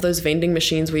they have those vending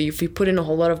machines where if you put in a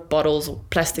whole lot of bottles or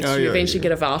plastics, you eventually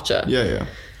get a voucher. Yeah.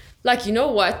 Like, you know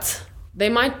what? They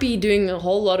might be doing a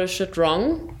whole lot of shit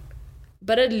wrong,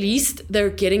 but at least they're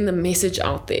getting the message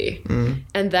out there.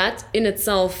 And that in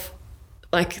itself,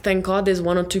 like, thank God there's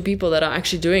one or two people that are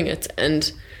actually doing it.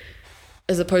 And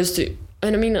as opposed to,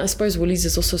 and I mean, I suppose Woolies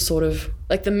is also sort of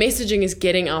like the messaging is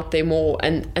getting out there more,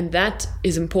 and that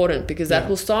is important because that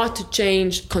will start to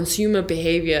change consumer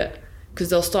behavior, because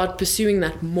they'll start pursuing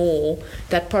that more.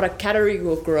 That product category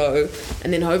will grow,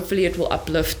 and then hopefully it will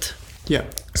uplift. Yeah.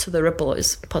 So the ripple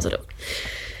is positive.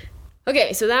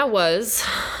 Okay, so that was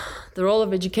the role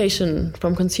of education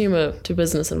from consumer to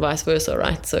business and vice versa,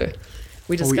 right? So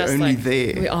we discussed we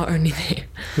are only there.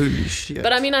 Holy shit.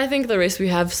 But I mean, I think the rest we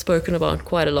have spoken about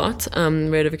quite a lot.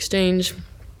 Rate of exchange,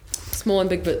 small and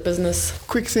big business.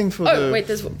 Quick thing for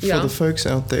the folks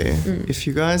out there. If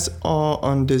you guys are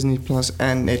on Disney Plus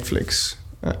and Netflix,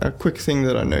 a quick thing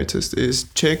that I noticed is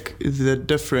check the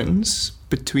difference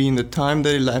between the time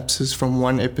that elapses from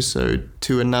one episode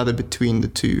to another between the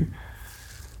two.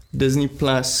 Disney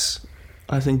Plus,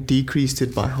 I think, decreased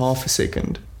it by half a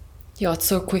second. Yeah, it's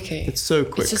so quick, eh? It's so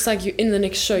quick. It's just like you're in the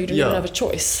next show. You don't even have a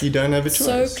choice. You don't have a choice.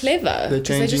 So clever.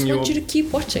 Because they just want you to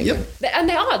keep watching. Yep.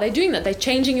 They're doing that. They're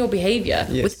changing your behavior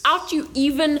without you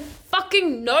even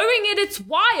fucking knowing it. It's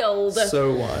wild.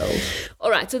 So wild.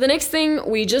 All right. So the next thing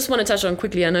we just want to touch on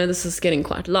quickly, I know this is getting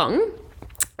quite long,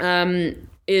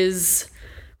 is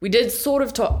we did sort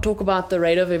of talk about the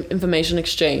rate of information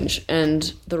exchange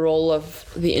and the role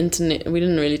of the internet. We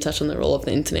didn't really touch on the role of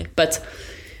the internet, but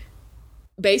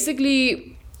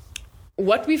basically,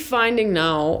 what we're finding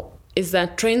now is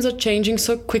that trends are changing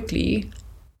so quickly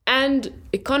and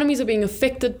economies are being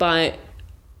affected by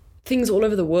things all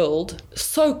over the world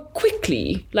so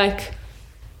quickly. Like,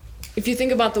 if you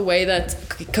think about the way that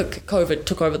COVID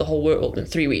took over the whole world in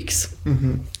 3 weeks,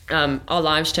 our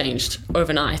lives changed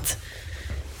overnight.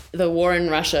 The war in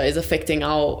Russia is affecting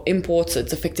our imports,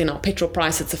 it's affecting our petrol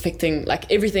price, it's affecting, like,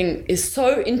 everything is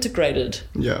so integrated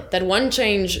that one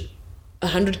change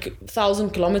 100,000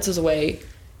 kilometers away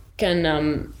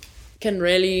can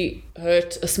really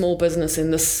hurt a small business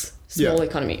in this small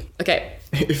economy. Okay.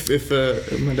 If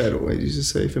my dad always used to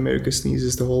say, if America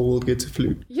sneezes, the whole world gets a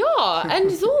flu. Yeah,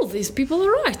 and all these people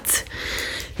are right.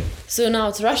 So now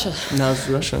it's Russia.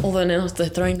 Although now they're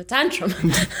throwing the tantrum.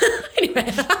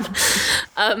 Anyway.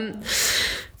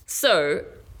 So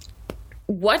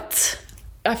what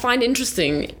I find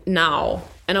interesting now,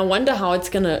 and I wonder how it's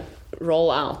going to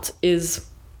roll out, is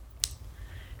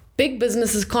big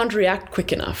businesses can't react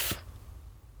quick enough.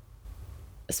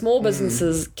 Small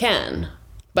businesses can,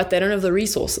 but they don't have the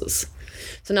resources.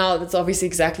 So now that's obviously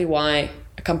exactly why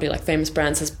a company like Famous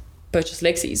Brands has purchased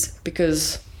Lexi's,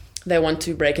 because they want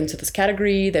to break into this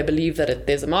category. They believe that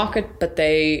there's a market, but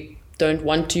they don't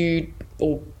want to,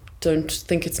 or don't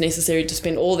think it's necessary to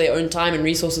spend all their own time and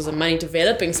resources and money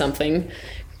developing something,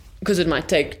 because it might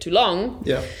take too long.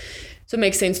 Yeah. So it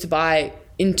makes sense to buy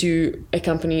into a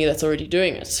company that's already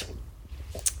doing it.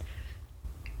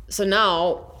 So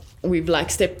now we've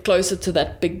stepped closer to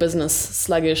that big business,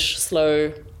 sluggish,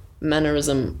 slow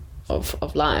mannerism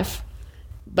of life.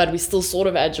 But we're still sort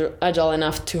of agile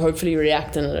enough to hopefully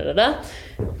react and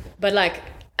But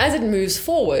as it moves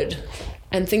forward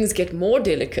and things get more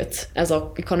delicate, as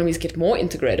our economies get more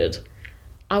integrated,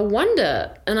 I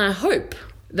wonder and I hope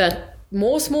that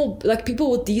more small, people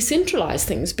will decentralize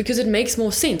things, because it makes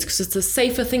more sense, because it's a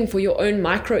safer thing for your own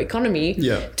micro economy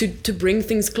to bring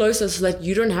things closer, so that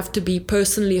you don't have to be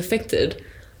personally affected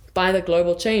by the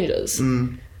global changes.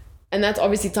 And that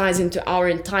obviously ties into our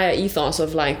entire ethos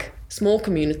of small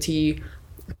community,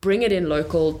 bring it in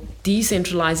local,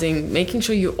 decentralizing, making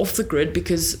sure you're off the grid,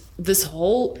 because this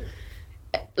whole,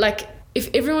 if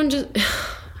everyone just,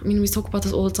 I mean, we talk about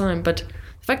this all the time, but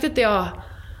the fact that there are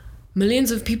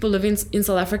millions of people living in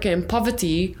South Africa in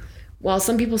poverty, while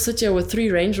some people sit here with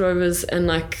 3 Range Rovers and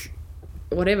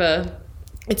whatever,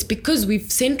 it's because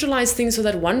we've centralized things so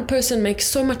that one person makes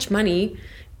so much money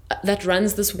that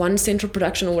runs this one central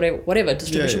production or whatever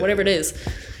distribution, whatever it is.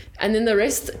 And then the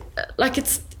rest,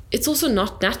 it's also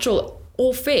not natural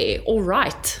or fair or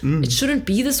right. It shouldn't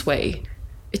be this way.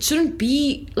 It shouldn't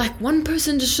be one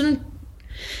person just shouldn't.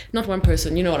 Not one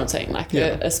person, you know what I'm saying?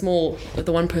 A small,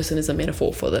 the one person is a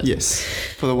metaphor for the... Yes,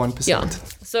 for the 1%. Yeah.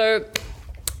 So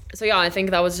yeah, I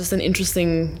think that was just an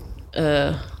interesting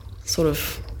sort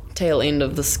of tail end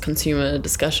of this consumer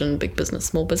discussion, big business,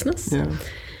 small business. Yeah.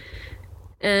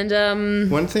 And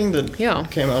one thing that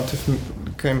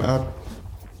came out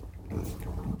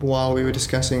while we were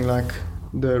discussing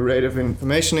the rate of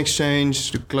information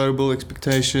exchange, the global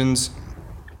expectations,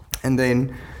 and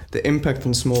then the impact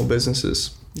on small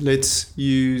businesses. Let's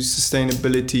use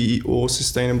sustainability or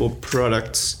sustainable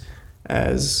products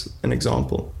as an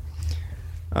example.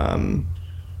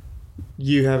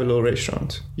 you have a little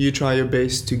restaurant. You try your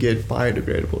best to get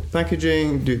biodegradable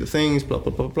packaging, do the things, blah,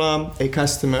 blah, blah, blah. A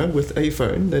customer with a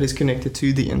phone that is connected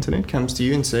to the internet comes to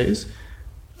you and says,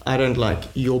 I don't like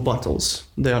your bottles.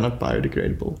 They are not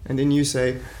biodegradable. And then you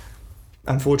say,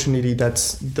 unfortunately,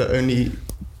 that's the only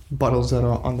bottles that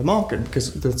are on the market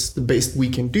because that's the best we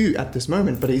can do at this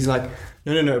moment. But he's like,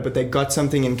 no, but they got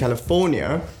something in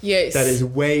California yes. that is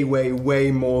way, way, way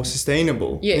more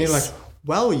sustainable. Yes. And you're like,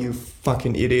 well, you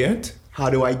fucking idiot. How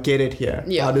do I get it here?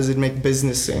 Yeah. How does it make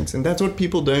business sense? And that's what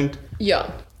people don't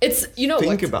It's, you know,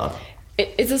 think about.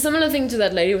 It's a similar thing to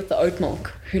that lady with the oat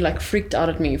milk who like freaked out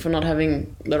at me for not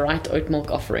having the right oat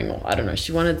milk offering, or I don't know,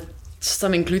 she wanted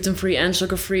something gluten-free and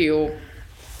sugar-free, or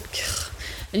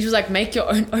and she was like, make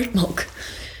your own oat milk.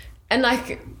 And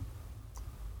like,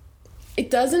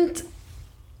 it doesn't,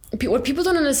 what people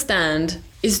don't understand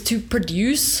is to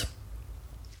produce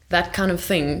that kind of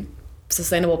thing,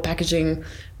 sustainable packaging,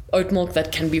 oat milk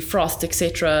that can be frost,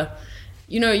 etc.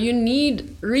 You know, you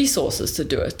need resources to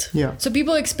do it. Yeah. So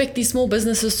people expect these small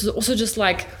businesses to also just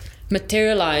like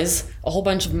materialize a whole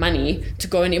bunch of money to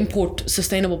go and import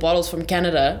sustainable bottles from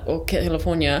Canada or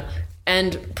California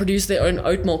and produce their own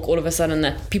oat milk all of a sudden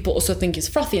that people also think is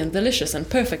frothy and delicious and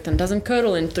perfect and doesn't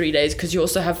curdle in 3 days because you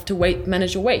also have to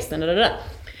manage your waste and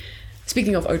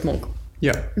Speaking of oat milk.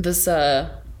 Yeah.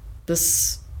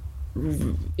 This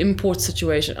import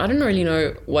situation, I don't really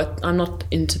know what, I'm not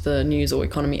into the news or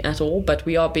economy at all, but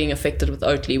we are being affected with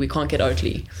Oatly. We can't get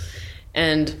Oatly,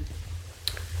 and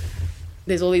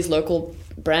there's all these local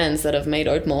brands that have made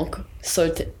oat milk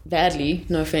so badly,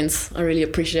 no offense, I really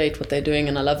appreciate what they're doing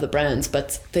and I love the brands,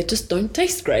 but they just don't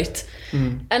taste great.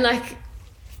 And like,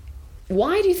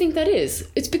 why do you think that is?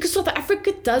 It's because South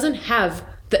Africa doesn't have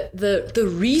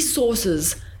the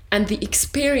resources and the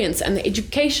experience and the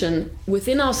education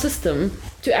within our system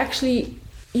to actually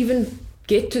even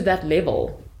get to that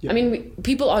level. Yeah. I mean,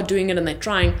 people are doing it and they're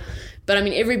trying, but I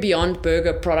mean, every Beyond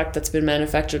Burger product that's been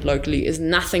manufactured locally is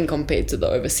nothing compared to the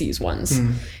overseas ones.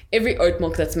 Every oat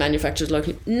milk that's manufactured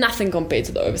locally, nothing compared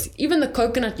to the overseas. Even the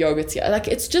coconut yogurts here, like,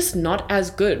 it's just not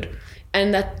as good.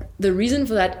 And that the reason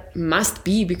for that must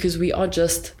be because we are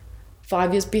just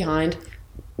 5 years behind.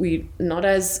 We not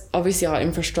as, obviously our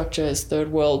infrastructure is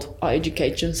third world, our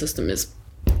education system is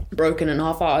broken, and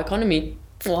half our economy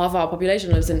or half our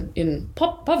population lives in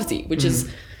poverty, which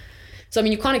is, so I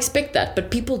mean, you can't expect that, but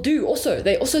people do also.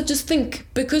 They also just think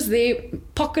because their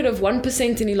pocket of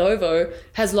 1% in Ilovo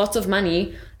has lots of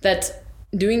money that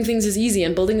doing things is easy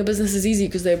and building a business is easy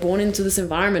because they're born into this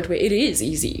environment where it is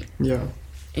easy. Yeah.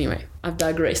 Anyway, I've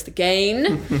digressed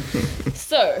again.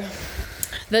 So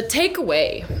the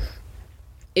takeaway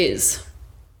is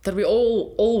that we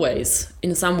all always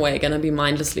in some way going to be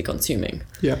mindlessly consuming.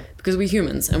 Yeah. Because we're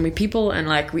humans and we're people, and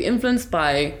like we're influenced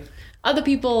by other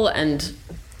people and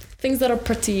things that are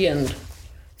pretty and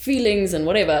feelings and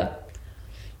whatever.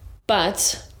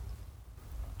 But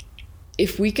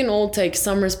if we can all take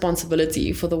some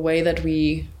responsibility for the way that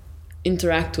we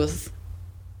interact with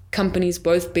companies,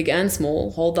 both big and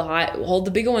small, hold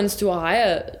the bigger ones to a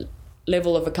higher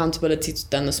level of accountability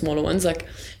than the smaller ones, like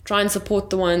try and support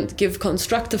the one, give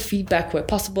constructive feedback where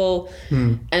possible,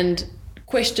 and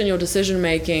question your decision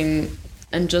making,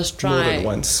 and just try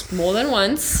more than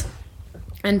once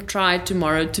and try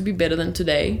tomorrow to be better than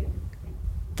today.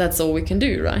 That's all we can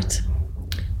do, right?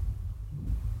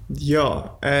 Yeah,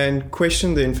 and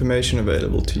question the information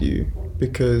available to you,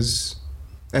 because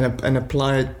and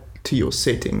apply it to your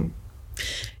setting.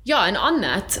 Yeah, and on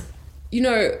that, you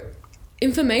know,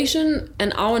 information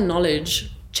and our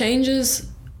knowledge changes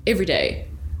every day.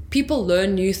 People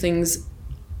learn new things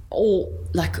all,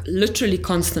 like, literally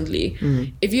constantly.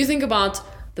 If you think about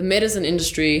the medicine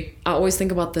industry, I always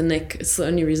think about the Nick. It's the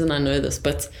only reason I know this,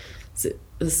 but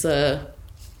this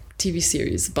TV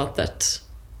series about that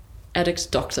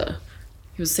addict doctor.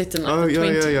 He was set in like the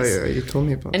 20s. Yeah. You told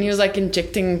me about. And he was like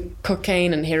injecting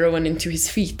cocaine and heroin into his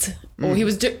feet. Or he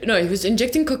was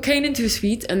injecting cocaine into his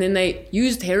feet, and then they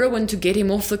used heroin to get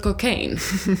him off the cocaine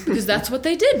because that's what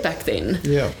they did back then.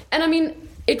 Yeah. And I mean,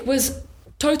 it was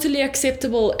totally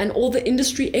acceptable, and all the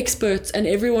industry experts and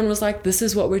everyone was like, "This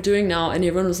is what we're doing now," and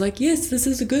everyone was like, "Yes, this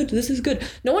is good."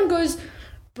 No one goes,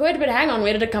 "But hang on,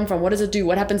 where did it come from? What does it do?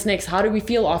 What happens next? How do we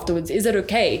feel afterwards? Is it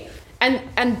okay?"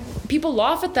 And people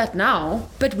laugh at that now,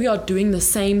 but we are doing the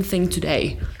same thing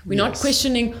today. We're not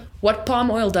questioning what palm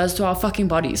oil does to our fucking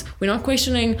bodies. We're not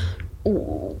questioning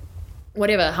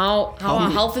whatever, how our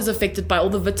health is affected by all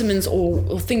the vitamins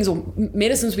or things or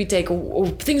medicines we take or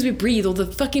things we breathe or the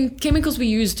fucking chemicals we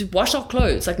use to wash our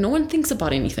clothes. Like, no one thinks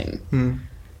about anything.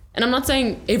 And I'm not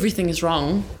saying everything is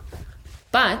wrong,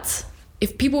 but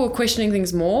if people were questioning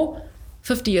things more,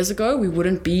 50 years ago, we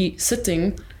wouldn't be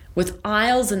sitting with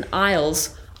aisles and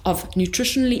aisles of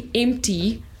nutritionally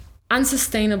empty,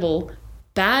 unsustainable,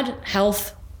 bad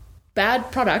health,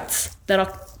 bad products that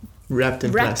are wrapped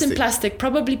in plastic,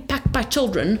 probably packed by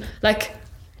children, like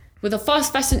with a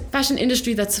fast fashion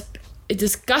industry that's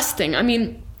disgusting. I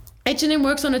mean, H&M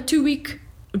works on a 2-week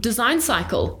design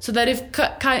cycle so that if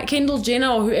Kendall Jenner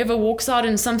or whoever walks out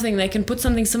in something, they can put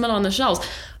something similar on the shelves.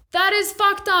 That is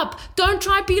fucked up. Don't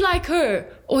try be like her.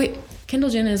 Or Kendall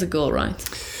Jenner is a girl, right?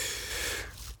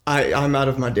 I'm out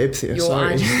of my depth here.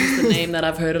 Sorry. I just use the name that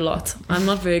I've heard a lot. I'm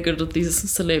not very good at these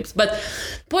celebs. But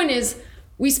point is,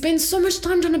 we spend so much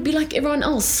time trying to be like everyone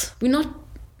else.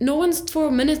 No one's for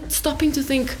a minute stopping to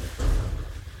think,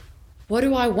 what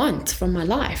do I want from my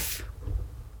life?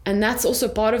 And that's also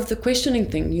part of the questioning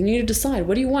thing. You need to decide,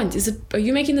 what do you want? Are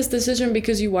you making this decision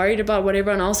because you're worried about what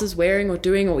everyone else is wearing or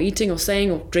doing or eating or saying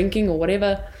or drinking or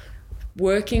whatever,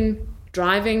 working,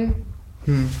 driving?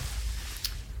 And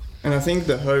I think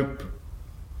the hope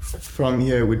from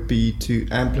here would be to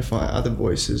amplify other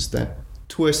voices that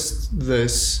twist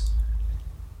this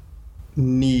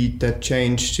need, that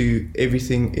change to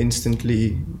everything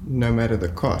instantly, no matter the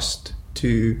cost,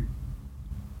 to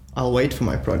I'll wait for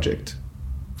my project.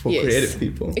 For creative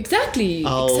people. Exactly.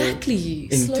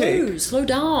 Slow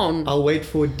down. I'll wait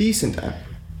for a decent app.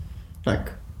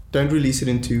 Like, don't release it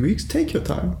in 2 weeks. Take your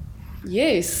time.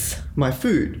 Yes. My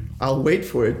food, I'll wait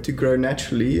for it to grow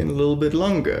naturally and a little bit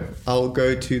longer. I'll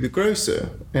go to the grocer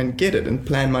and get it and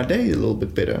plan my day a little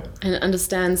bit better. And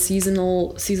understand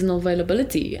seasonal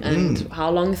availability and how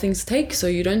long things take, so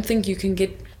you don't think you can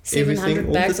get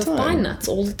 700 bags of pine nuts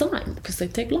all the time, because they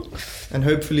take long. And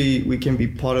hopefully we can be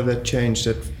part of that change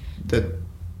that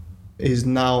is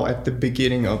now at the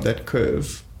beginning of that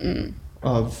curve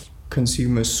of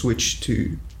consumers switch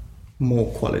to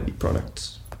more quality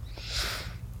products.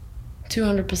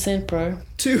 200%, bro.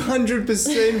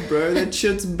 200%, bro. That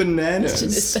shit's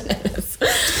bananas.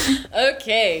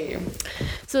 Okay.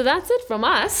 So that's it from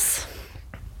us.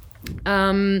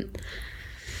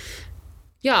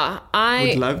 I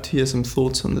would love to hear some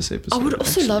thoughts on this episode. I would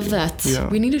also love that. Yeah.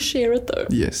 We need to share it though.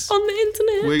 Yes. On the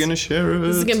internet. We're going to share it.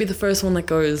 This is going to be the first one that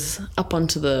goes up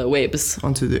onto the webs.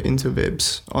 Onto the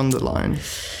interwebs, on the line.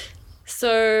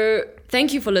 So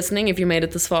thank you for listening if you made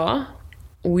it this far.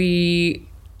 We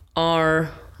are,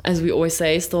 as we always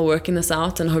say, still working this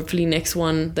out, and hopefully the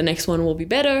next one will be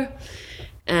better.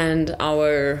 And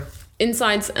our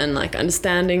insights and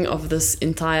understanding of this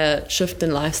entire shift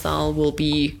in lifestyle will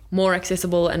be more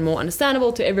accessible and more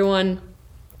understandable to everyone,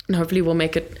 and hopefully we'll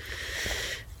make it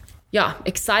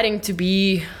exciting to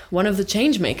be one of the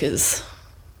change makers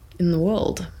in the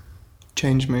world.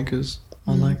 Change makers,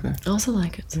 I like that. I also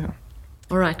like it. Yeah.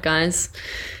 All right, guys,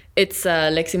 it's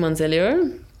Lexi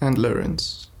Monzelio and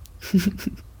Lawrence.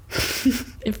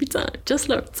 Every time, just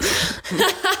Lawrence.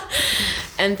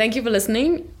 And thank you for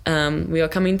listening. We are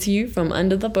coming to you from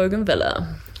under the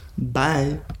Bougainvillea.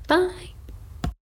 Bye. Bye.